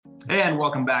And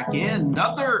welcome back in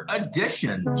another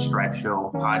edition of Stripe Show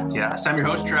podcast. I'm your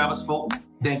host, Travis Fulton.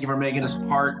 Thank you for making us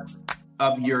part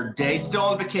of your day. Still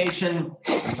on vacation.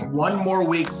 One more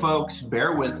week, folks.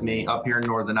 Bear with me up here in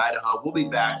Northern Idaho. We'll be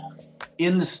back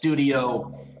in the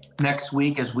studio next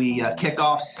week as we kick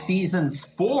off season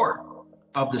 4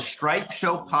 of the Stripe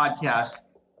Show podcast.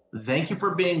 Thank you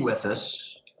for being with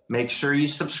us. Make sure you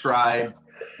subscribe.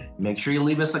 Make sure you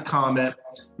leave us a comment.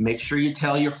 Make sure you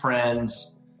tell your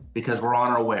friends, because we're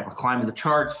on our way. We're climbing the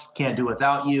charts. Can't do it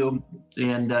without you.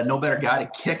 And no better guy to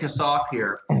kick us off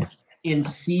here in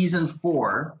season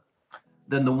 4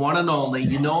 than the one and only.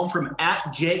 You know him from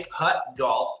 @Jake Hutt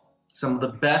Golf. Some of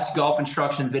the best golf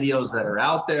instruction videos that are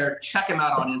out there. Check him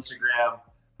out on Instagram.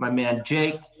 My man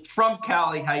Jake from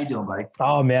Cali. How you doing, buddy?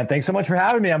 Oh man, thanks so much for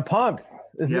having me. I'm pumped.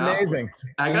 This is amazing.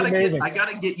 I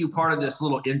gotta get you part of this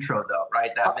little intro though,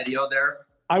 right? That video there.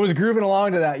 I was grooving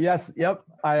along to that. Yes. Yep.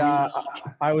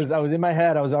 I was in my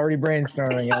head. I was already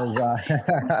brainstorming.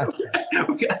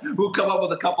 We'll come up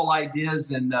with a couple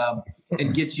ideas and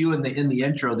get you in the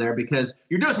intro there, because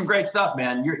you're doing some great stuff,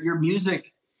 man. Your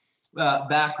music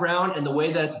background and the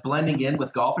way that it's blending in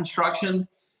with golf instruction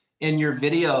in your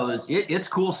videos, it's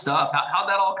cool stuff. How'd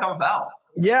that all come about?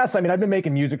 Yes. I mean, I've been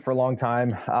making music for a long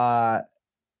time.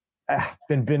 I've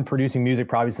been producing music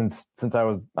probably since I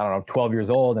was, 12 years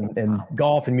old, and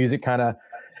golf and music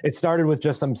it started with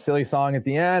just some silly song at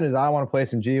the end is I want to play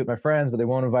some G with my friends, but they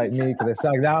won't invite me because they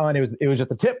suck. That one, it was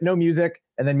just a tip, no music,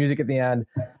 and then music at the end.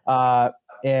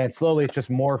 And slowly it's just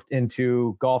morphed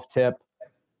into golf tip,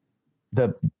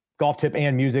 the golf tip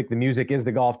and music. The music is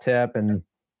the golf tip. And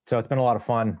so it's been a lot of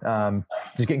fun.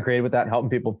 Just getting creative with that and helping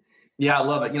people. Yeah, I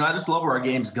love it. I just love where our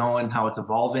game's going, how it's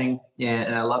evolving.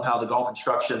 And I love how the golf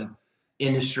instruction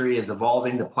industry is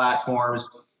evolving, the platforms,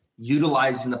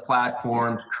 utilizing the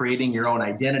platform, creating your own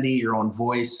identity, your own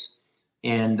voice.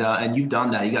 And you've done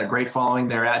that. You got a great following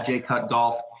there at Jake Hutt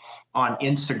Golf on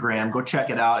Instagram. Go check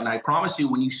it out. And I promise you,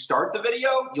 when you start the video,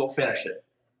 you'll finish it,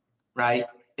 right?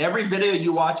 Every video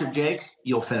you watch of Jake's,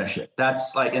 you'll finish it.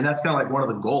 That's kind of like one of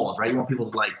the goals, right? You want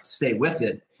people to stay with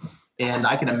it. And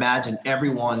I can imagine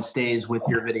everyone stays with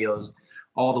your videos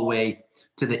all the way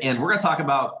to the end. We're going to talk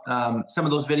about some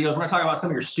of those videos. We're going to talk about some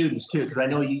of your students too, because I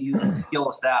know you use the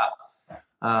Skillest app,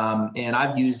 and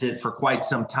I've used it for quite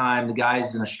some time. The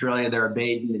guys in Australia there,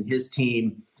 Baden and his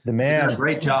team, the man, did a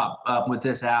great job with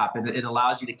this app, and it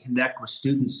allows you to connect with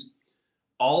students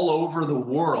all over the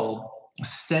world,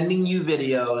 sending you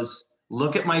videos.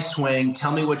 Look at my swing.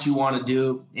 Tell me what you want to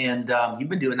do, and you've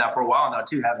been doing that for a while now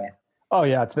too, haven't you? Oh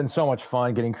yeah, it's been so much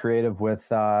fun getting creative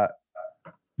with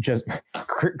just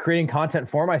creating content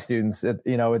for my students. It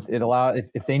allowed,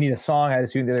 if they need a song. I had a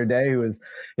student the other day who was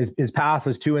his path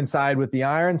was 2 inside with the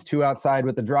irons, 2 outside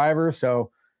with the driver. So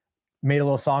made a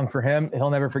little song for him. He'll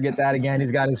never forget that again.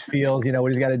 He's got his feels.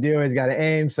 What he's got to do. He's got to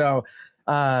aim. So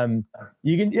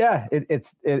you can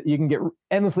you can get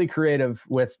endlessly creative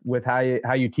with how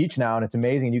you teach now, and it's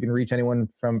amazing. You can reach anyone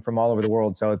from all over the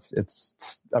world. So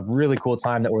it's a really cool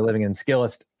time that we're living in.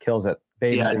 Skillest kills it.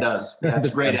 Baby. Yeah, it does. Yeah, it's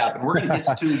a great app. And we're going to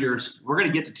get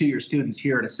to your students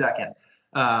here in a second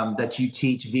that you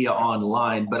teach via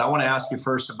online. But I want to ask you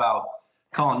first about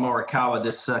Collin Morikawa,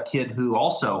 this kid who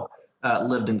also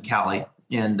lived in Cali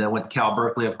and went to Cal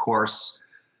Berkeley, of course.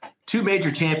 2 major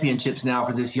championships now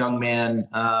for this young man.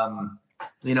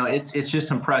 It's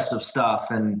just impressive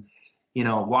stuff. And,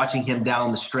 watching him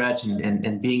down the stretch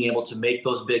and being able to make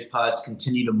those big putts,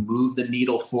 continue to move the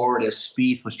needle forward as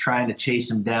Spieth was trying to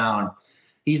chase him down.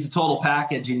 He's the total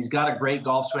package, and he's got a great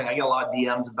golf swing. I get a lot of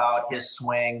DMs about his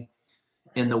swing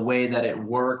and the way that it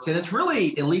works. And it's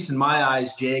really, at least in my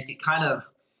eyes, Jake,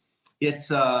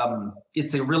 it's a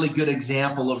really good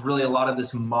example of really a lot of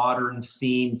this modern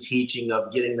theme teaching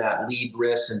of getting that lead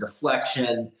wrist and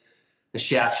deflection. The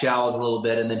shaft shallows a little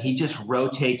bit, and then he just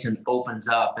rotates and opens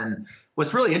up. And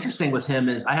what's really interesting with him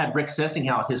is I had Rick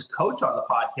Sessinghout, his coach, on the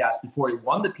podcast before he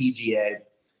won the PGA.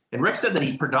 And Rick said that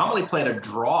he predominantly played a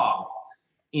draw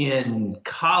in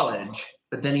college,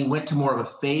 but then he went to more of a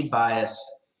fade bias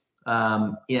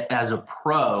as a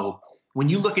pro. When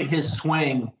you look at his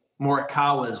swing,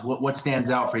 Morikawa's, what stands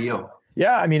out for you?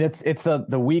 Yeah, I mean, it's the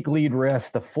weak lead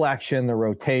wrist, the flexion, the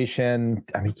rotation.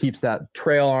 I mean, he keeps that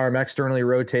trail arm externally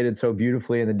rotated so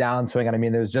beautifully in the downswing. And I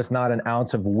mean, there's just not an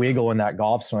ounce of wiggle in that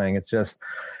golf swing. It's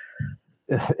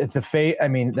a fate. I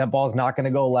mean, that ball's not going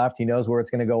to go left. He knows where it's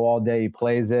going to go all day. He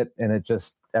plays it, and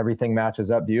everything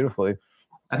matches up beautifully.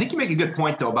 I think you make a good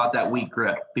point, though, about that weak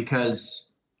grip,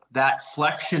 because that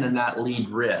flexion and that lead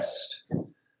wrist,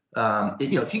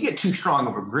 if you get too strong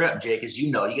of a grip, Jake, as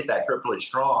you know, you get that grip really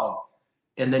strong,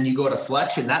 and then you go to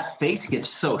flexion, that face gets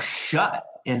so shut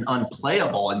and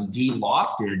unplayable and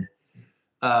de-lofted,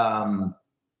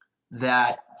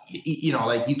 that,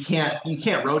 like you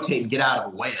can't rotate and get out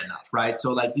of the way enough, right?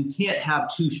 So like you can't have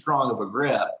too strong of a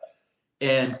grip.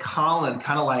 And Collin,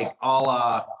 kind of like a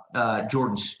la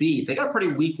Jordan Spieth, they got a pretty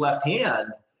weak left hand,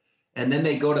 and then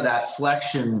they go to that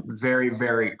flexion very,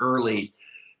 very early.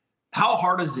 How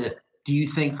hard is it, do you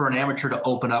think, for an amateur to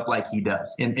open up like he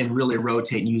does and really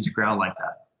rotate and use the ground like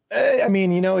that? I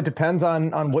mean, it depends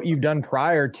on what you've done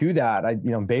prior to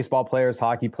that. Baseball players,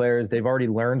 hockey players, they've already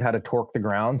learned how to torque the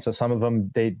ground. So some of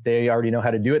them, they already know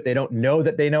how to do it. They don't know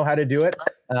that they know how to do it.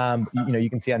 You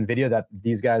can see on video that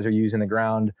these guys are using the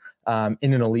ground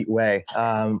in an elite way.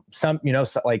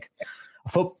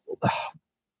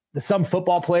 Some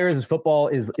football players, football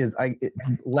is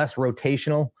less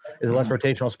rotational, is a less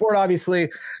rotational sport. Obviously,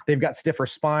 they've got stiffer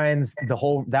spines.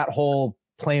 That whole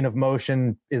plane of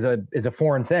motion is a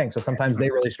foreign thing. So sometimes they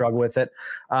really struggle with it.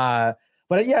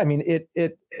 But yeah, I mean,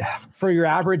 it for your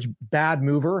average bad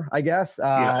mover, I guess,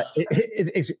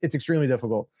 it's extremely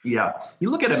difficult. Yeah.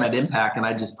 You look at him at Impact, and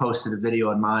I just posted a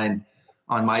video on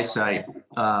my site.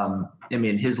 I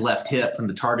mean, his left hip from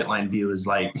the target line view is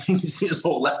like, you see his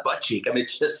whole left butt cheek. I mean,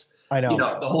 it's just, I know,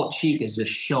 the whole cheek is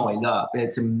just showing up.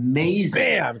 It's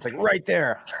amazing. Bam, it's like right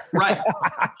there. Right.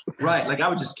 Right. Like I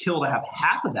would just kill to have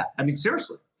half of that. I mean,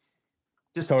 seriously,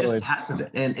 just half of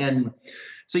it. And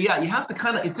so, yeah, you have to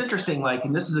kind of, it's interesting. Like,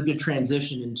 and this is a good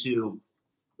transition into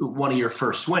one of your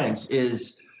first swings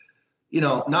is,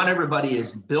 not everybody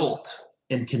is built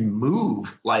and can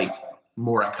move like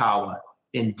Morikawa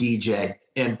and DJ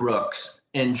and Brooks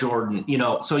and Jordan,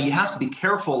 so you have to be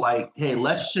careful. Like, hey,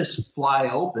 let's just fly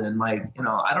open. Like,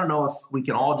 I don't know if we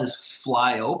can all just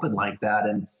fly open like that.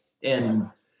 And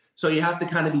so you have to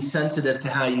kind of be sensitive to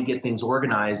how you get things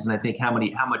organized. And I think how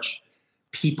much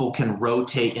people can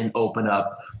rotate and open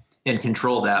up and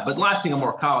control that. But last thing on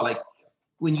Morikawa, like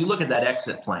when you look at that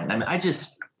exit plane, I mean, I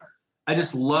just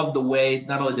love the way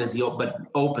not only does he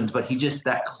opens, but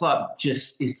that club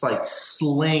it's like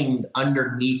slinged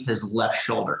underneath his left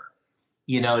shoulder.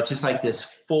 It's just like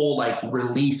this full like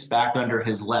release back under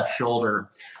his left shoulder,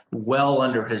 well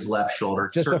under his left shoulder,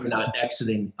 just certainly not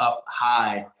exiting up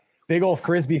high. Big old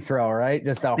Frisbee throw, right?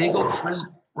 Just a big old Frisbee.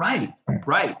 Right.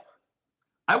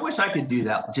 I wish I could do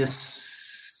that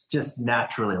just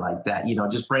naturally like that.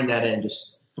 Just bring that in,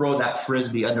 just throw that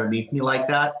Frisbee underneath me like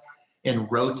that and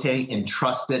rotate and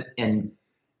trust it and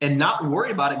not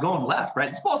worry about it going left,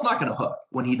 right? This ball's not going to hook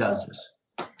when he does this.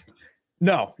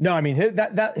 No. I mean,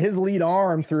 his lead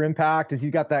arm through impact is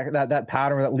he's got that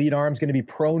pattern where that lead arm is going to be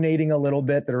pronating a little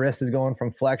bit. The wrist is going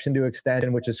from flexion to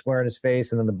extension, which is squaring his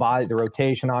face. And then the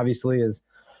rotation obviously is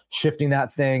shifting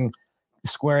that thing,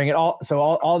 squaring it all. So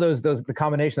all those, the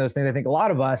combination of those things, I think a lot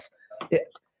of us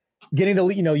getting the,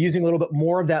 using a little bit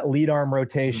more of that lead arm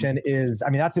rotation is,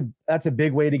 I mean, that's a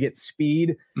big way to get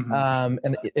speed.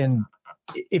 And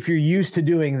if you're used to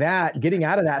doing that, getting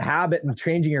out of that habit and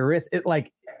changing your wrist,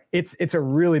 it's a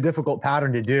really difficult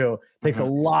pattern to do. It takes a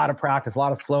lot of practice, a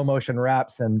lot of slow motion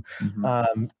reps, and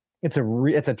it's a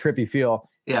trippy feel.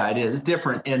 Yeah, it is. It's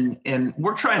different. And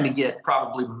we're trying to get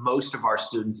probably most of our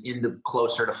students into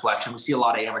closer to flexion. We see a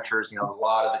lot of amateurs, a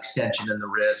lot of extension in the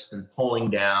wrist and pulling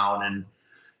down. And,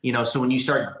 so when you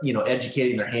start,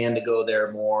 educating their hand to go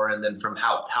there more, and then from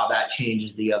how that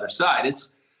changes the other side,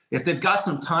 if they've got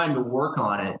some time to work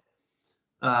on it,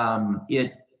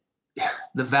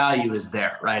 the value is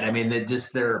there, right? I mean,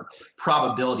 their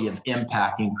probability of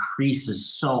impact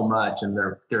increases so much, and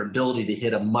their ability to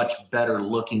hit a much better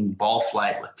looking ball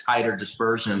flight with tighter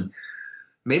dispersion.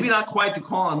 Maybe not quite to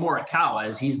Collin Morikawa,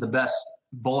 as he's the best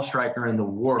ball striker in the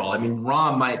world. I mean,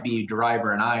 Rahm might be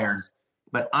driver and irons,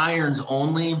 but irons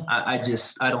only, I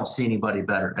don't see anybody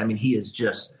better. I mean, he is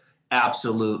just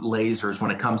absolute lasers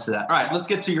when it comes to that. All right, let's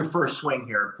get to your first swing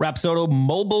here. Rapsodo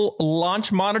Mobile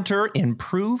Launch Monitor.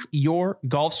 Improve your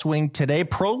golf swing today.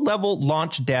 Pro level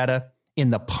launch data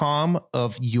in the palm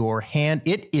of your hand.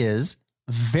 It is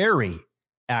very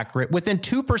accurate, within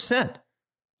 2%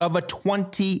 of a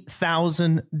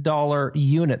 $20,000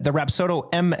 unit. The Rapsodo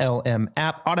MLM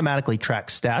app automatically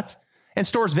tracks stats and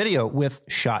stores video with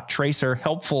shot tracer,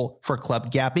 helpful for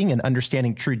club gapping and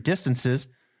understanding true distances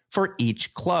for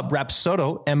each club.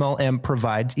 Rapsodo MLM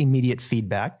provides immediate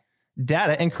feedback,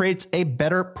 data, and creates a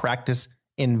better practice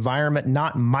environment,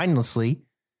 not mindlessly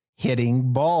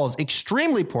hitting balls.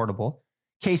 Extremely portable,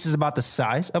 cases about the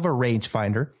size of a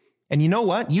rangefinder. And you know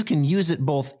what? You can use it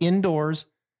both indoors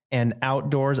and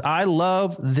outdoors. I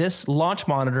love this launch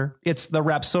monitor. It's the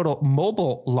Rapsodo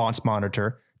Mobile Launch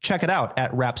Monitor. Check it out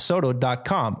at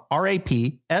rapsodo.com,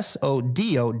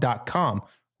 RAPSODO.com.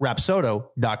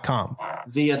 Rapsodo.com.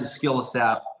 Via the Skillest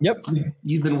app. Yep.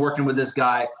 You've been working with this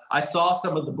guy. I saw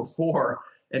some of the before,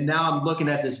 and now I'm looking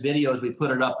at this video as we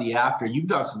put it up the after. You've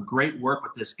done some great work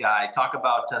with this guy. Talk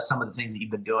about some of the things that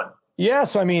you've been doing. Yeah.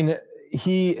 So, I mean,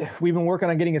 we've been working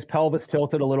on getting his pelvis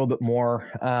tilted a little bit more.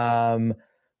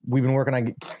 We've been working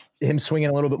on him swinging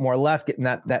a little bit more left, getting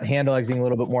that handle exiting a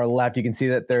little bit more left. You can see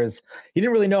that he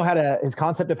didn't really know his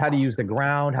concept of how to use the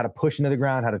ground, how to push into the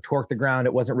ground, how to torque the ground.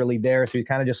 It wasn't really there. So he's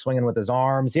kind of just swinging with his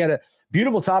arms. He had a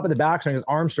beautiful top of the backswing. His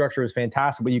arm structure was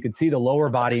fantastic, but you could see the lower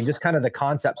body and just kind of the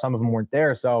concept. Some of them weren't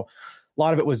there. So a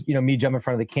lot of it was, me jumping in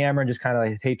front of the camera and just kind of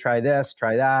like, hey, try this,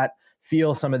 try that.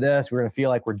 Feel some of this. We're going to feel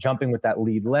like we're jumping with that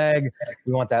lead leg.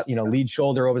 We want that, lead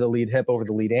shoulder over the lead hip, over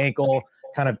the lead ankle.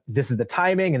 Kind of, this is the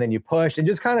timing, and then you push and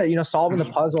just kind of, solving the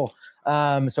puzzle.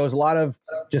 So there's a lot of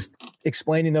just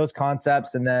explaining those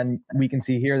concepts. And then we can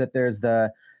see here that there's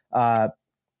that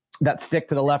stick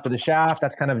to the left of the shaft.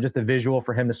 That's kind of just a visual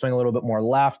for him to swing a little bit more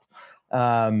left.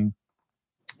 What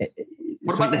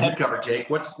about the head cover, Jake?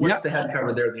 What's the head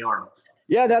cover there in the arm?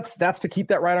 Yeah, that's to keep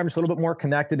that right arm just a little bit more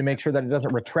connected to make sure that it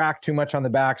doesn't retract too much on the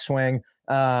backswing.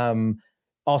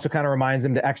 Also kind of reminds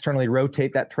him to externally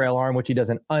rotate that trail arm, which he does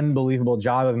an unbelievable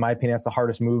job of. In my opinion, that's the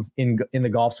hardest move in the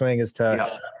golf swing, is to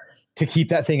keep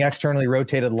that thing externally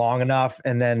rotated long enough.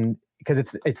 And then,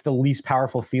 because it's the least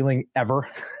powerful feeling ever.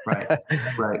 Right.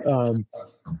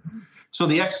 So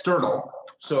the external,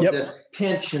 this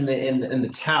pinch in the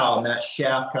towel, and that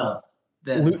shaft kind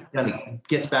of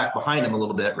gets back behind him a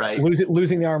little bit, right?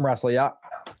 Losing the arm wrestle. Yeah.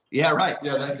 Yeah, right.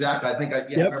 Yeah, exactly. I think I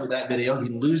remember that video. I'm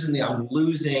losing,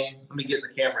 let me get the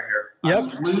camera here. I'm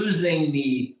losing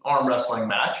the arm wrestling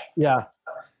match. Yeah.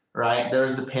 Right.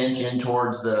 There's the pinch in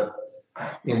towards the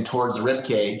rib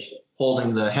cage,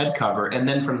 holding the head cover. And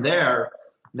then from there,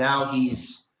 now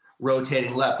he's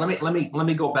rotating left. Let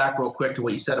me go back real quick to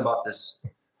what you said about this.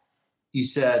 You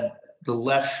said the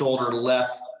left shoulder,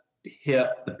 left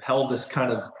hip, the pelvis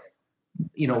kind of,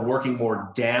 working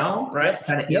more down, right?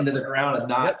 Kind of into the ground and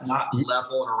not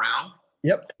level and around.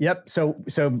 Yep.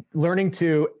 So learning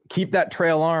to keep that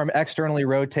trail arm externally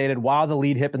rotated while the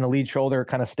lead hip and the lead shoulder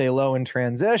kind of stay low in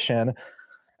transition.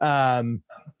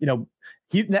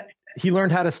 He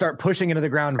learned how to start pushing into the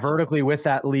ground vertically with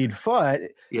that lead foot.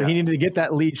 Yeah. So he needed to get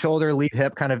that lead shoulder, lead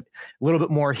hip kind of a little bit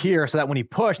more here, so that when he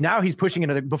pushed, now he's pushing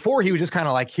before he was just kind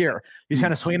of like here. He's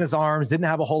kind of swinging his arms, didn't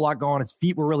have a whole lot going. His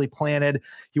feet were really planted.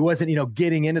 He wasn't,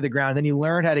 getting into the ground. Then he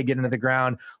learned how to get into the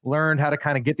ground, learned how to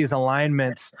kind of get these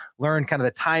alignments, learned kind of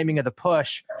the timing of the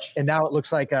push. And now it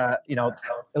looks like it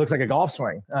looks like a golf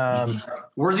swing.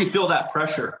 Where does he feel that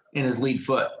pressure in his lead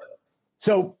foot?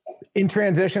 So in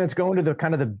transition, it's going to the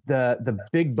kind of the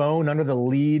big bone under the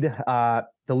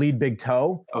lead big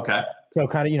toe. Okay. So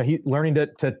kind of, he's learning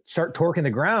to start torquing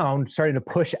the ground, starting to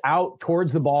push out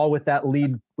towards the ball with that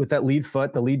lead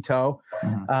foot, the lead toe.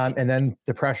 Mm-hmm. And then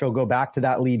the pressure will go back to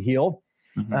that lead heel.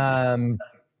 Mm-hmm.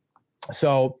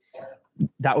 So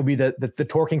that would be the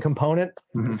torquing component.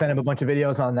 Mm-hmm. Send him a bunch of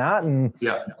videos on that. And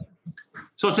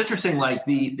so it's interesting, like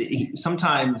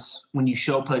sometimes when you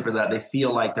show people that, they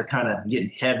feel like they're kind of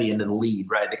getting heavy into the lead,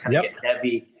 right? They kind of get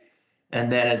heavy.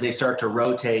 And then as they start to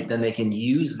rotate, then they can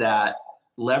use that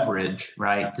leverage,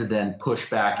 right, to then push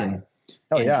back and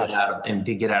get out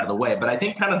of the way. But I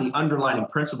think kind of the underlying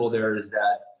principle there is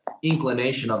that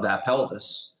inclination of that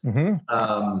pelvis.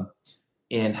 Mm-hmm.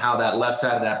 And how that left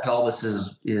side of that pelvis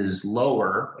is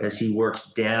lower as he works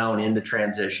down into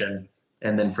transition.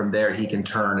 And then from there, he can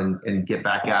turn and get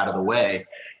back out of the way.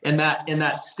 And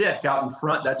that stick out in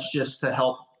front, that's just to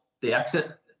help the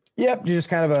exit. Yep, just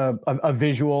kind of a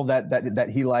visual that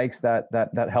he likes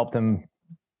that helped him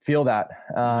feel that.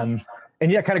 And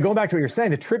kind of going back to what you're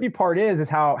saying, the tricky part is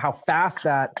how fast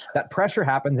that pressure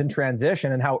happens in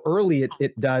transition and how early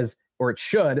it does, or it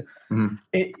should.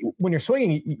 Mm-hmm. When you're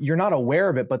swinging, you're not aware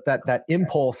of it, but that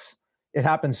impulse, it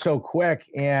happens so quick,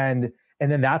 and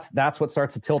then that's what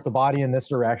starts to tilt the body in this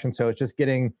direction. So it's just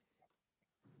getting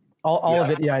all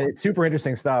of it. Yeah, it's super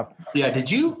interesting stuff. Yeah.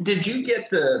 Did you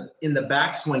get in the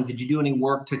backswing? Did you do any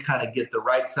work to kind of get the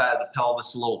right side of the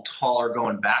pelvis a little taller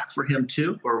going back for him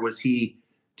too, or was he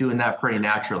doing that pretty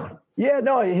naturally? Yeah,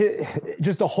 no,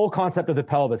 just the whole concept of the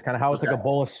pelvis, kind of how it's like a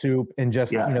bowl of soup, and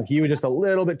just he was just a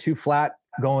little bit too flat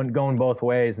going both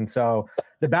ways. And so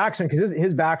the backswing, because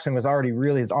his backswing was already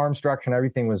really, his arm structure and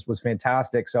everything was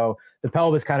fantastic. So the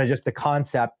pelvis, kind of just the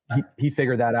concept, he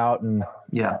figured that out. And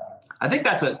I think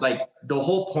that's the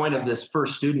whole point of this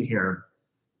first student here,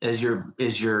 as you're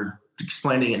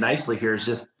explaining it nicely here,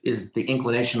 is the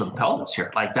inclination of the pelvis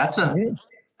here. Like that's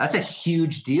a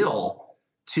huge deal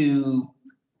to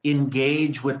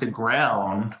engage with the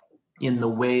ground in the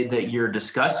way that you're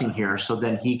discussing here. So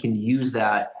then he can use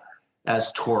that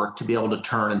as torque to be able to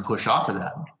turn and push off of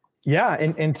that. Yeah.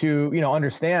 And to,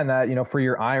 understand that, for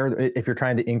your iron, if you're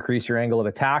trying to increase your angle of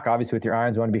attack, obviously with your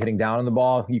irons, you want to be hitting down on the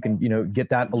ball. You can, get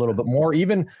that a little bit more,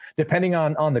 even depending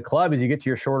on the club, as you get to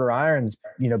your shorter irons,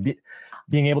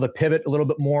 being able to pivot a little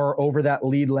bit more over that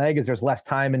lead leg as there's less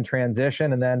time in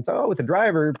transition. And then, so with the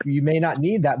driver, you may not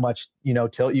need that much,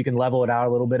 tilt. You can level it out a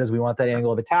little bit as we want that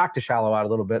angle of attack to shallow out a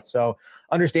little bit. So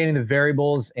understanding the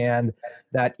variables and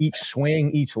that each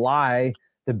swing, each lie,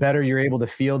 the better you're able to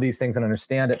feel these things and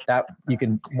understand it, that you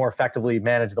can more effectively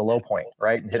manage the low point,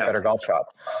 right? And hit better golf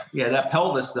shots. Yeah. That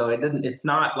pelvis though, it's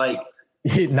not like,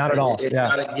 not at all. It's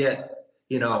got to get,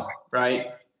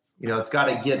 right. It's got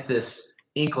to get this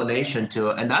inclination to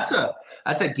it. And that's a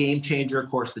game changer. Of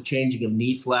course, the changing of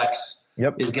knee flex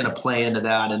is going to play into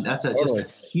that. And that's just a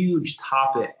huge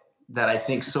topic that I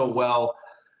think so well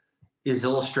is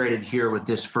illustrated here with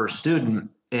this first student.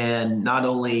 And not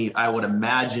only, I would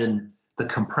imagine, the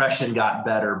compression got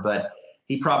better, but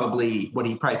he probably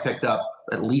picked up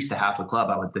at least a half a club,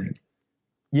 I would think.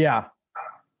 Yeah,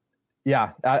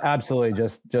 absolutely.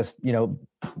 Just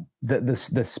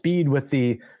the speed with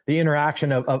the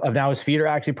interaction of now his feet are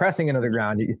actually pressing into the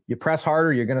ground. You press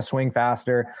harder, you're going to swing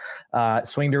faster.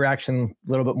 Swing direction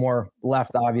a little bit more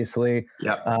left, obviously.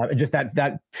 Just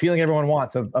that feeling everyone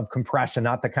wants of compression,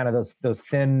 not the kind of those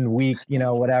thin, weak,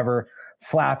 whatever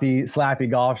slappy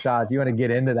golf shots. You want to get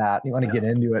into that. You want to get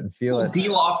into it and feel it.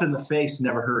 D-loft in the face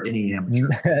never hurt any amateur.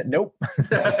 Nope.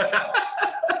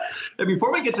 And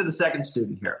before we get to the second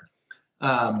student here,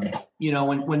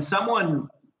 when someone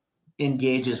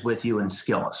engages with you in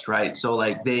Skillest, right? So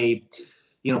like I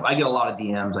get a lot of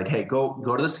DMs like, hey, go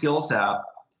to the Skillest app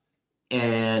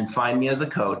and find me as a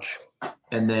coach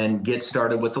and then get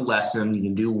started with a lesson. You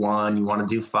can do 1, you want to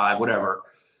do 5, whatever.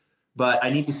 But I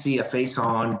need to see a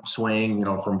face-on swing,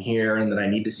 from here, and then I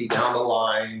need to see down the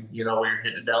line, where you're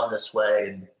hitting it down this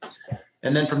way.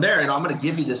 And then from there, I'm going to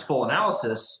give you this full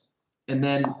analysis, and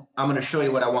then I'm going to show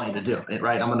you what I want you to do,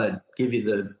 right? I'm going to give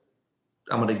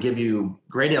you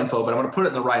great info, but I'm going to put it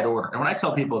in the right order. And when I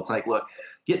tell people, it's like, look,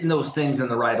 getting those things in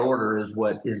the right order is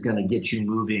what is going to get you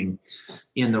moving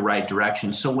in the right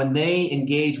direction. So when they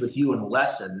engage with you in a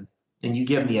lesson and you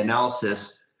give them the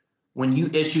analysis, when you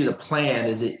issue the plan,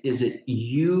 is it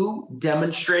you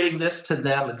demonstrating this to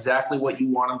them exactly what you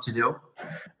want them to do?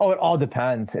 Oh, it all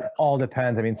depends.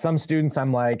 I mean, some students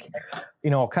I'm like,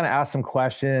 kind of ask some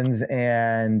questions,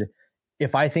 and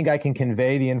if I think I can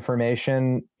convey the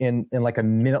information in like a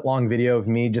minute-long video of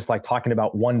me just like talking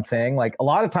about one thing, like a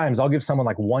lot of times I'll give someone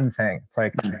like one thing. It's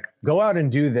like, go out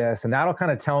and do this, and that'll kind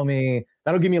of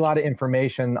that'll give me a lot of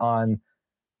information on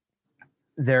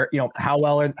their, how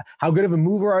good of a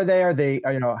mover are they? Are they,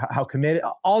 how committed?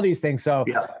 All these things. So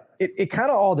it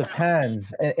kind of all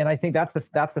depends. And I think that's the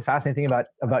fascinating thing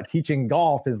about teaching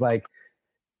golf is like,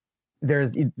 there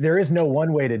is no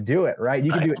one way to do it, right?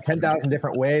 You can do it 10,000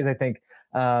 different ways. I think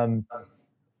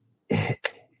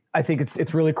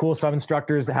it's really cool. Some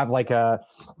instructors have like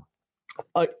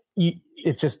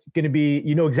it's just going to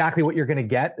be, exactly what you're going to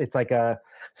get. It's like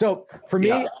so for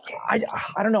me, I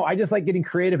don't know. I just like getting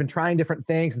creative and trying different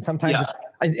things. And sometimes,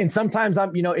 sometimes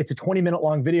I'm, it's a 20-minute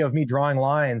long video of me drawing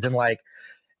lines and like,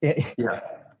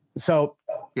 so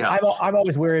I'm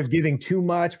always wary of giving too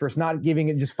much versus not giving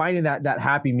it, just finding that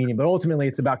happy medium. But ultimately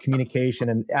it's about communication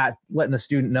and letting the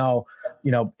student know,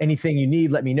 anything you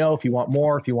need, let me know if you want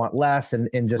more, if you want less, and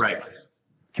just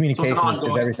communication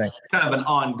is everything. It's kind of an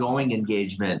ongoing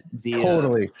engagement via.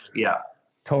 Totally. Yeah.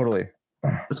 Totally.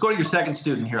 Let's go to your second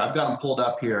student here. I've got him pulled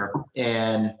up here,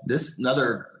 and this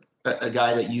a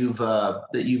guy that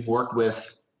you've worked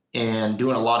with and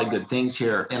doing a lot of good things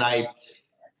here. And I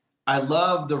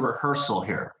love the rehearsal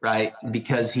here, right?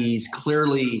 Because he's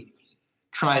clearly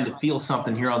trying to feel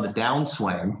something here on the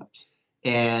downswing,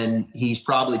 and he's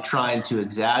probably trying to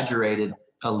exaggerate it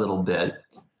a little bit.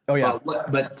 Oh yeah.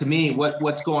 But to me,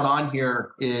 what's going on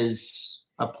here is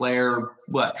a player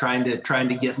trying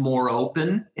to get more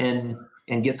open and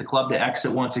get the club to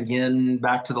exit once again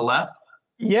back to the left.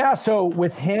 Yeah. So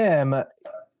with him,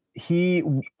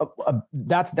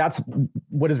 that's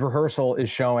what his rehearsal is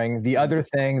showing. The other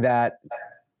thing that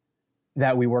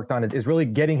we worked on is really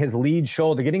getting his lead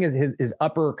shoulder, getting his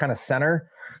upper kind of center,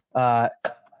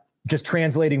 just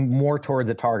translating more towards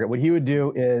a target. What he would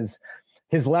do is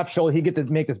his left shoulder, he'd get to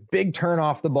make this big turn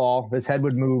off the ball. His head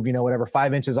would move,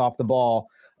 5 inches off the ball.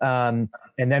 And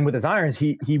then with his irons,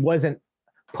 he wasn't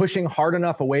pushing hard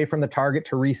enough away from the target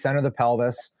to recenter the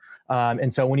pelvis.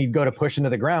 And so when he'd go to push into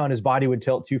the ground, his body would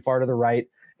tilt too far to the right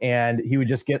And he would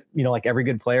just get, like every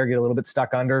good player, get a little bit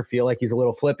stuck under, feel like he's a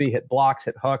little flippy, hit blocks,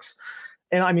 hit hooks.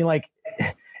 And I mean, like,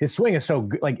 his swing is so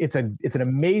good. Like, it's an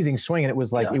amazing swing. And it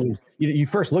was like, you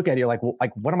first look at it, you're like, well,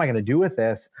 like, what am I going to do with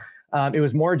this? It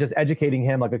was more just educating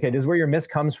him, like, okay, this is where your miss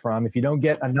comes from. If you don't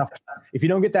get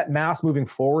that mass moving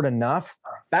forward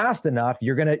fast enough,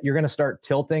 you're gonna start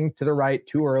tilting to the right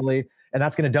too early, and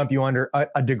that's gonna dump you under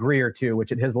a degree or two,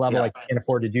 which at his level, I can't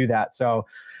afford to do that. So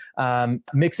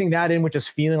mixing that in with just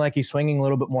feeling like he's swinging a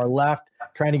little bit more left,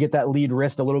 trying to get that lead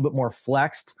wrist a little bit more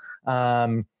flexed,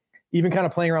 even kind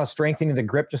of playing around strengthening the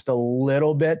grip just a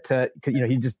little bit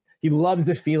he loves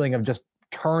the feeling of just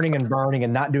turning and burning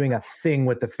and not doing a thing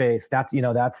with the face. That's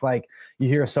like you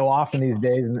hear so often these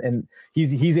days, and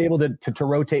he's able to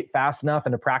rotate fast enough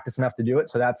and to practice enough to do it.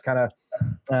 So that's kind of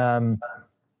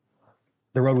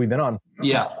the road we've been on.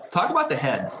 Yeah. Talk about the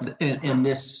head and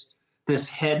this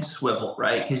head swivel,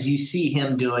 right? Because you see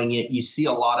him doing it. You see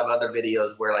a lot of other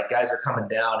videos where like guys are coming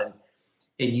down and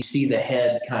you see the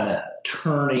head kind of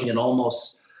turning and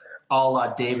almost a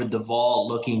la David Duvall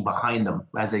looking behind them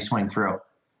as they swing through.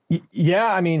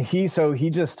 Yeah. I mean,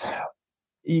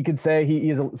 you could say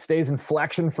he stays in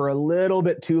flexion for a little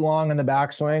bit too long in the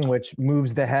backswing, which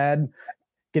moves the head,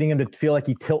 getting him to feel like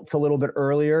he tilts a little bit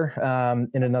earlier.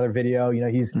 In another video,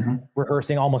 he's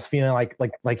rehearsing, almost feeling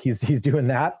like he's doing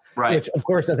that, right? Which of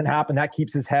course doesn't happen. That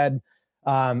keeps his head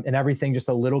and everything just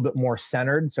a little bit more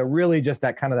centered. So really just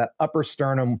that kind of that upper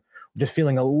sternum, just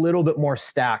feeling a little bit more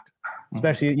stacked,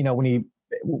 especially,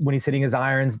 when he's hitting his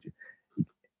irons.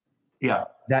 Yeah.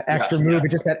 That extra move,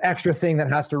 just that extra thing that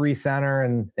has to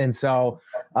recenter. And so,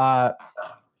 what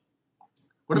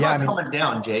about coming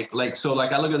down, Jake? Like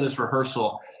I look at this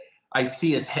rehearsal, I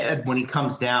see his head when he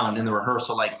comes down in the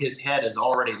rehearsal, like his head is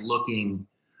already looking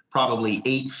probably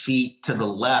 8 feet to the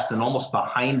left and almost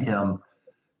behind him.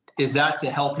 Is that to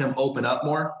help him open up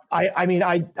more? I mean,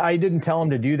 I didn't tell him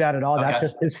to do that at all. Okay. That's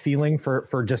just his feeling for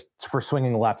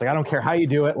swinging left. Like, I don't care how you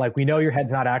do it. Like, we know your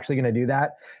head's not actually going to do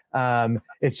that.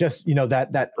 It's just,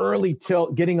 that early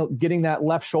tilt, getting that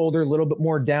left shoulder a little bit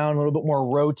more down, a little bit more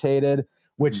rotated,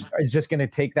 which is just going to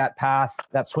take that path,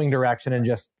 that swing direction, and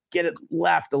just get it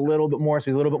left a little bit more. So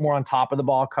he's a little bit more on top of the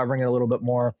ball, covering it a little bit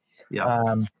more.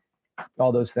 Yeah.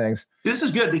 All those things. This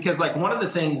is good because like one of the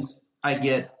things I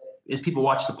get is people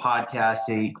watch the podcast,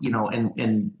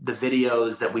 and the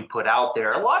videos that we put out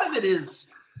there, a lot of it is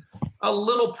a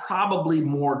little probably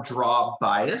more draw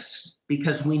biased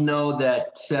because we know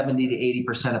that 70 to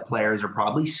 80% of players are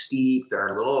probably steep.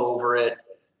 They're a little over it,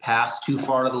 pass too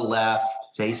far to the left,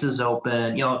 faces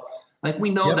open, like we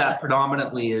know that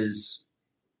predominantly is,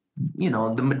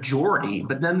 the majority,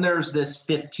 but then there's this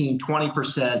 15,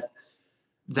 20%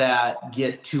 that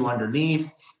get too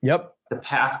underneath. Yep. The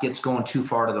path gets going too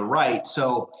far to the right.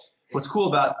 So what's cool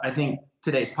about, I think,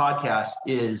 today's podcast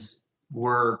is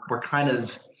we're kind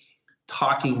of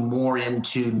talking more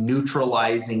into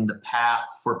neutralizing the path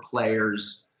for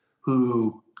players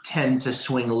who tend to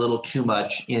swing a little too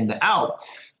much in to out.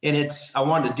 And I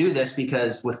wanted to do this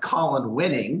because with Collin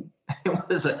winning,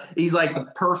 he's like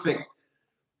the perfect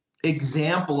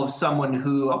example of someone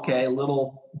who, a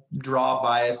little draw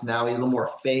bias. Now he's a little more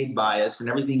fade bias, and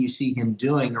everything you see him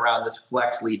doing around this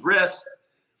flex lead wrist,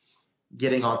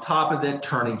 getting on top of it,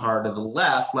 turning hard to the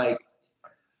left. Like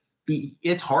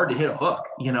it's hard to hit a hook.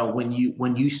 When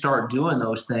you start doing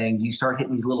those things, you start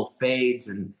hitting these little fades.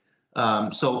 And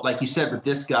so like you said, with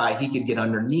this guy, he could get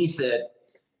underneath it.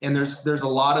 And there's a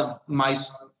lot of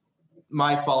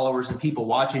my followers and people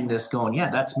watching this going, yeah,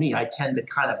 that's me. I tend to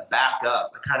kind of back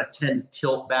up. I kind of tend to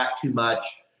tilt back too much.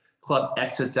 Club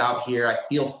exits out here. I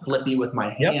feel flippy with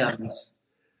my hands.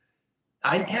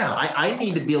 Yep. I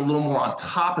need to be a little more on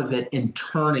top of it in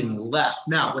turning left.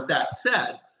 Now, with that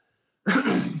said,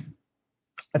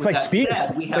 it's like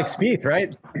Spieth. It's like Spieth,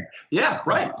 right? Yeah,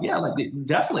 right. Yeah,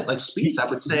 definitely like Spieth. I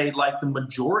would say like the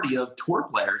majority of tour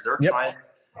players, they're trying.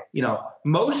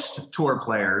 Most tour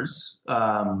players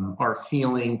are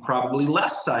feeling probably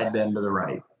less side bend to the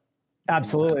right.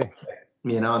 Absolutely.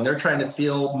 And they're trying to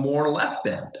feel more left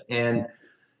bend, and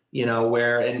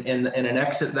where in an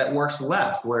exit that works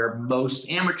left, where most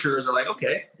amateurs are like,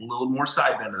 okay, a little more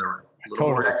side bend to the right, a little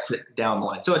more exit down the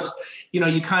line. So it's you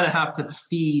kind of have to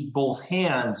feed both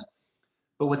hands.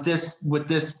 But with this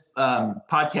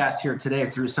podcast here today,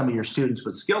 through some of your students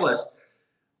with Skillest,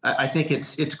 I think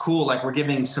it's cool. Like we're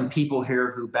giving some people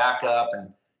here who back up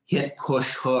and hit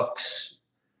push hooks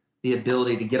the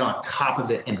ability to get on top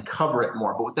of it and cover it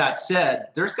more. But with that said,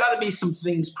 there's got to be some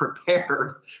things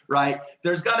prepared, right?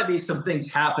 There's got to be some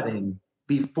things happening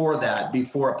before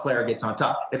a player gets on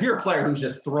top. If you're a player who's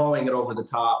just throwing it over the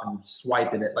top and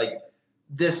swiping it, like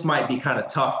this might be kind of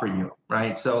tough for you,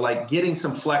 right? So like getting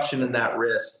some flexion in that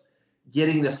wrist,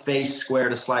 getting the face square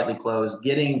to slightly closed,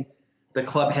 getting the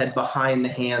club head behind the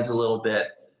hands a little bit.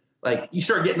 Like you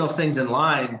start getting those things in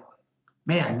line,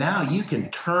 man, now you can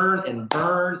turn and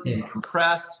burn and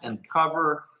compress and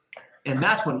cover. And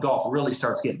that's when golf really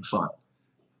starts getting fun.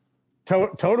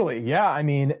 Totally. Yeah. I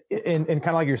mean, and kind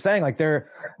of like you're saying, like there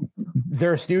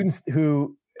are students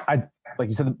who like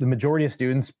you said, the majority of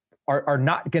students are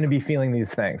not going to be feeling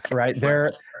these things, right?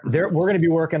 We're going to be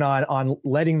working on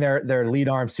letting their lead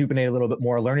arm supinate a little bit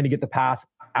more, learning to get the path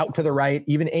out to the right,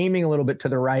 even aiming a little bit to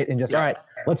the right, and just, all right,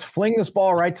 let's fling this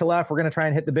ball right to left. We're going to try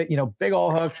and hit the big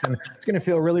old hooks, and it's going to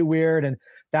feel really weird. And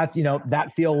that's,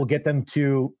 that feel will get them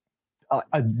to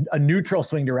a neutral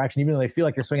swing direction, even though they feel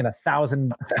like they're swinging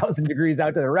 1,000 degrees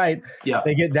out to the right. Yeah.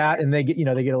 They get that, and they get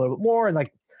a little bit more. And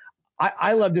like,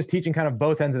 I love just teaching kind of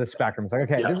both ends of the spectrum. It's like,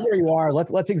 okay, this is where you are.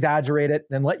 Let's exaggerate it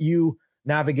and let you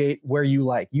navigate where you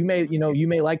like. You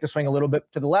may like to swing a little bit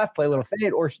to the left, play a little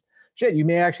fade, or shit, you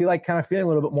may actually like kind of feeling a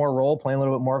little bit more roll, playing a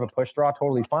little bit more of a push draw.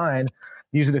 Totally fine.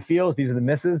 These are the feels. These are the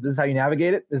misses. This is how you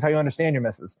navigate it. This is how you understand your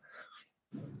misses.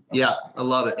 Yeah, I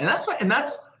love it. And that's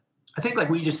I think like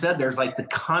we just said, there's like the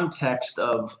context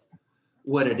of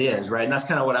what it is, right? And that's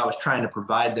kind of what I was trying to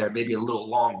provide there. Maybe a little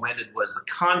long-winded was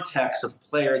the context of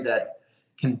player that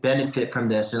can benefit from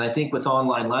this. And I think with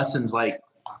online lessons, like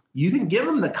you can give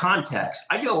them the context.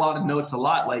 I get a lot of notes,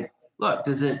 like, look,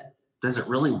 does it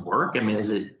really work? I mean,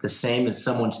 is it the same as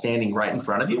someone standing right in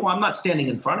front of you? Well, I'm not standing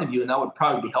in front of you, and that would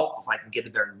probably be helpful if I can get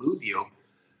it there and move you.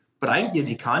 But I can give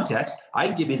you context. I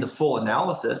can give you the full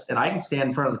analysis, and I can stand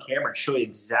in front of the camera and show you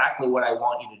exactly what I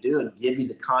want you to do and give you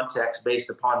the context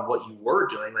based upon what you were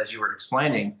doing as you were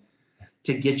explaining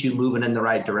to get you moving in the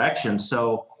right direction.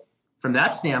 So from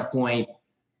that standpoint,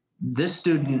 this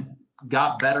student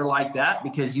got better like that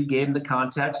because you gave them the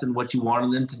context and what you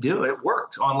wanted them to do. It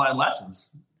works, online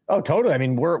lessons. Oh, totally. I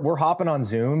mean, we're hopping on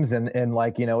Zooms and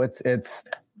like,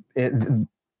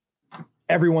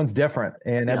 everyone's different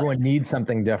and everyone needs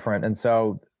something different. And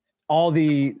so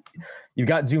you've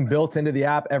got Zoom built into the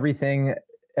app, everything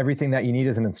that you need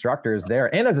as an instructor is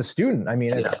there. And as a student, I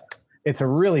mean, it's a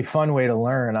really fun way to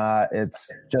learn. It's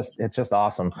just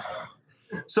awesome.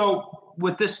 So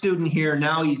with this student here,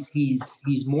 now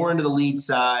he's more into the lead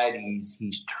side.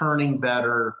 He's turning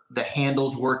better. The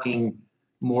handle's working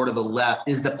more to the left.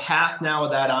 Is the path now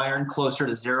of that iron closer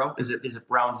to zero? Is it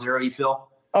round zero, you feel?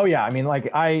 Oh yeah. I mean,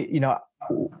 like I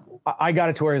got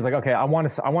it to where he's like, okay, I want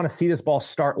to see this ball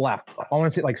start left. I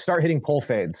want to see start hitting pull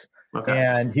fades. Okay.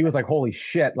 And he was like, holy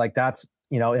shit. Like that's,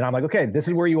 and I'm like, okay, this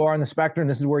is where you are on the spectrum.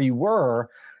 This is where you were.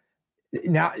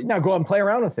 Now go out and play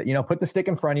around with it. Put the stick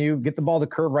in front of you, get the ball to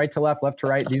curve right to left to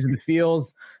right. These are the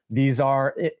feels. These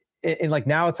are it. And like,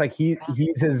 now it's like, he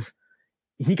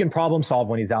can problem solve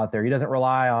when he's out there. He doesn't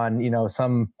rely on,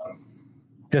 some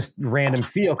just random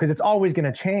feel, because it's always going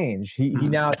to change. He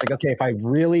now it's like, okay, if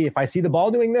I see the ball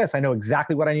doing this, I know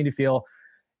exactly what I need to feel.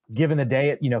 Given the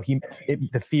day,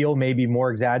 the feel may be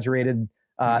more exaggerated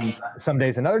some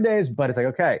days than other days, but it's like,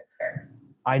 okay,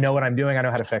 I know what I'm doing. I know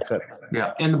how to fix it.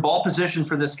 Yeah. And the ball position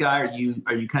for this guy, are you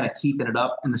kind of keeping it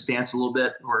up in the stance a little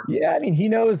bit? Or yeah, I mean, he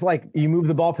knows like you move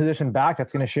the ball position back,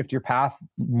 that's going to shift your path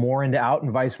more into out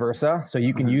and vice versa. So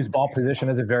you can use ball position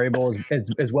as a variable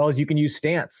as well as you can use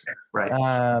stance. Right.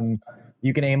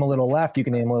 You can aim a little left, you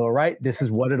can aim a little right. This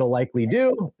is what it'll likely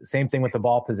do. Same thing with the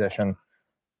ball position.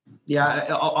 Yeah,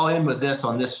 I'll end with this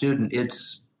on this student.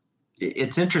 It's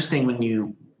interesting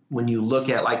when you look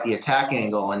at like the attack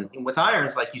angle, and with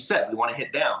irons, like you said, we want to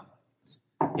hit down.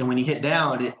 And when you hit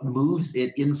down,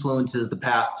 it influences the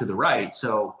path to the right.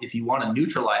 So if you want to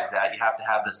neutralize that, you have to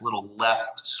have this little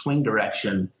left swing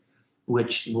direction,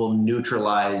 which will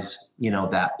neutralize,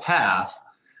 that path.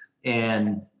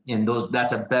 And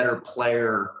that's a better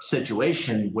player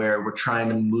situation where we're trying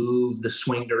to move the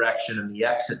swing direction and the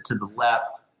exit to the left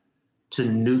to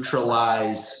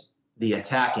neutralize the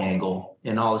attack angle.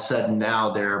 And all of a sudden now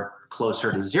they're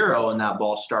closer to zero and that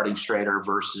ball's starting straighter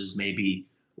versus maybe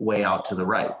way out to the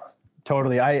right.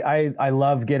 Totally. I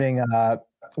love getting,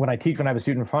 when I have a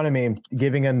student in front of me,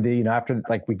 giving them the, after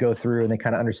like we go through and they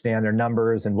kind of understand their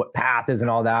numbers and what path is and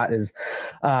all that is,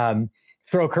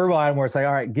 throw a curveball at them where it's like,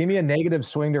 all right, give me a negative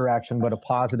swing direction, but a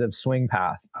positive swing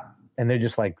path. And they're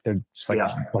just like,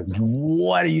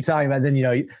 what are you talking about?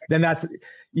 Then, then that's,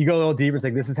 you go a little deeper. It's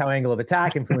like, this is how angle of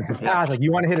attack influences path. Like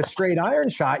you want to hit a straight iron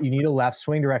shot, you need a left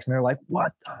swing direction. They're like,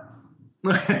 what?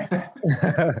 But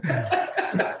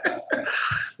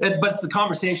it's the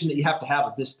conversation that you have to have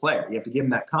with this player. You have to give him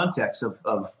that context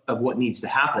of what needs to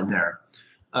happen there.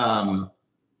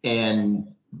 And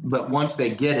But once they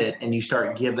get it and you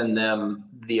start giving them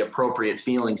the appropriate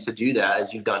feelings to do that,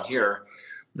 as you've done here,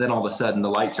 then all of a sudden the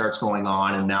light starts going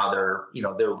on, and now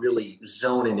they're really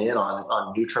zoning in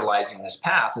on neutralizing this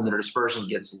path, and their dispersion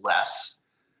gets less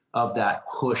of that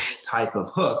push type of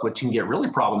hook, which can get really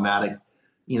problematic.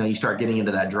 You start getting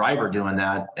into that driver doing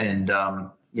that, and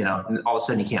all of a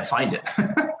sudden you can't find it.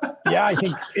 Yeah, I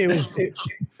think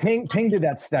Ping did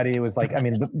that study. It was like,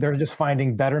 they're just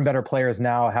finding better and better players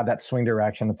now have that swing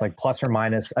direction. It's like plus or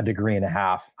minus a degree and a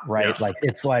half, right? Yes.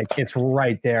 It's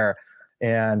right there.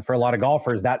 And for a lot of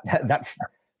golfers, that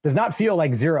does not feel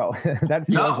like zero. That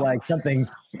feels like something.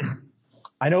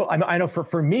 I know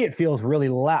for me, it feels really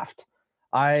left.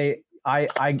 I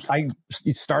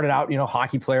started out,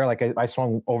 hockey player. Like I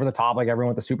swung over the top, like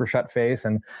everyone with a super shut face,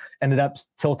 and ended up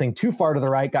tilting too far to the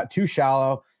right, got too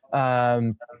shallow.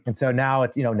 And so now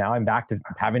it's, now I'm back to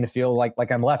having to feel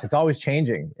like I'm left. It's always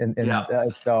changing.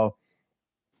 So.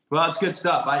 Well, it's good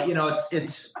stuff.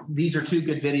 These are two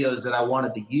good videos that I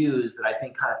wanted to use that I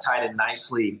think kind of tied in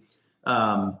nicely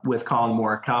with Collin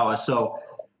Morikawa. So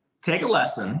take a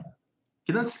lesson,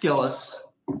 get on Skillest,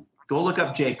 go look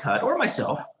up Jake Hutt or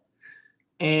myself.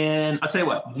 And I'll tell you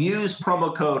what, use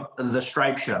promo code The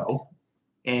Stripe Show,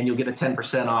 and you'll get a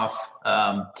 10% off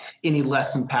any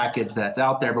lesson package that's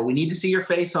out there. But we need to see your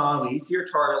face on. We need to see your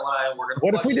target line. We're going to.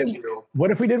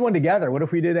 What if we did one together? What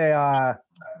if we did a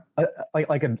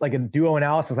duo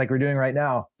analysis like we're doing right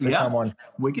now with someone?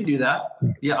 We can do that.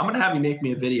 Yeah, I'm going to have you make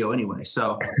me a video anyway.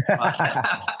 So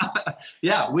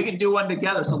we can do one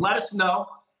together. So let us know.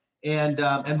 And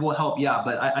we'll help you out.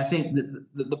 But I think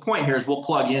the point here is we'll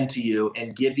plug into you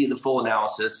and give you the full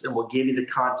analysis, and we'll give you the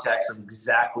context of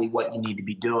exactly what you need to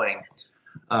be doing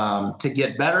to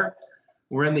get better.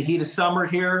 We're in the heat of summer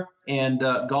here, and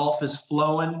golf is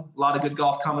flowing. A lot of good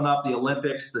golf coming up. The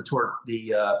Olympics, the tour,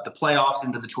 the playoffs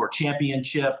into the Tour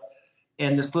Championship,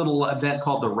 and this little event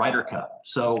called the Ryder Cup.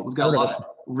 So we've got a lot of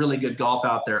really good golf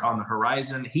out there on the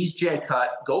horizon. He's Jake Hutt.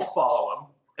 Go follow him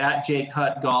at Jake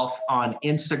Hutt Golf on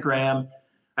Instagram.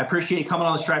 I appreciate you coming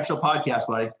on the Stripe Show podcast,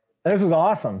 buddy. This was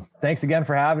awesome. Thanks again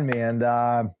for having me, and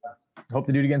hope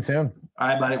to do it again soon. All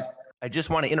right, buddy. I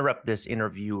just want to interrupt this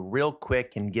interview real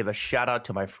quick and give a shout out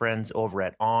to my friends over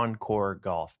at Encore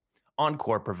Golf.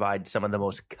 Encore provides some of the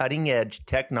most cutting-edge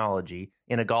technology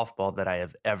in a golf ball that I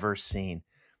have ever seen.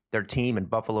 Their team in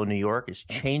Buffalo, New York is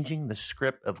changing the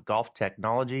script of golf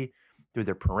technology through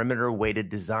their perimeter-weighted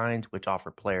designs, which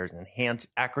offer players enhanced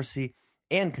accuracy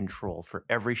and control for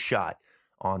every shot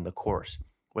on the course.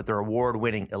 With their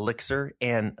award-winning Elixir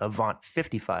and Avant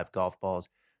 55 golf balls,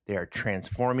 they are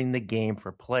transforming the game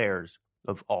for players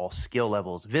of all skill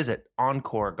levels. Visit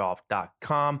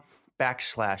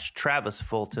encoregolf.com/Travis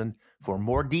Fulton for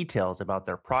more details about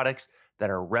their products that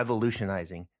are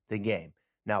revolutionizing the game.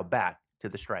 Now back to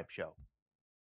the Stripe Show.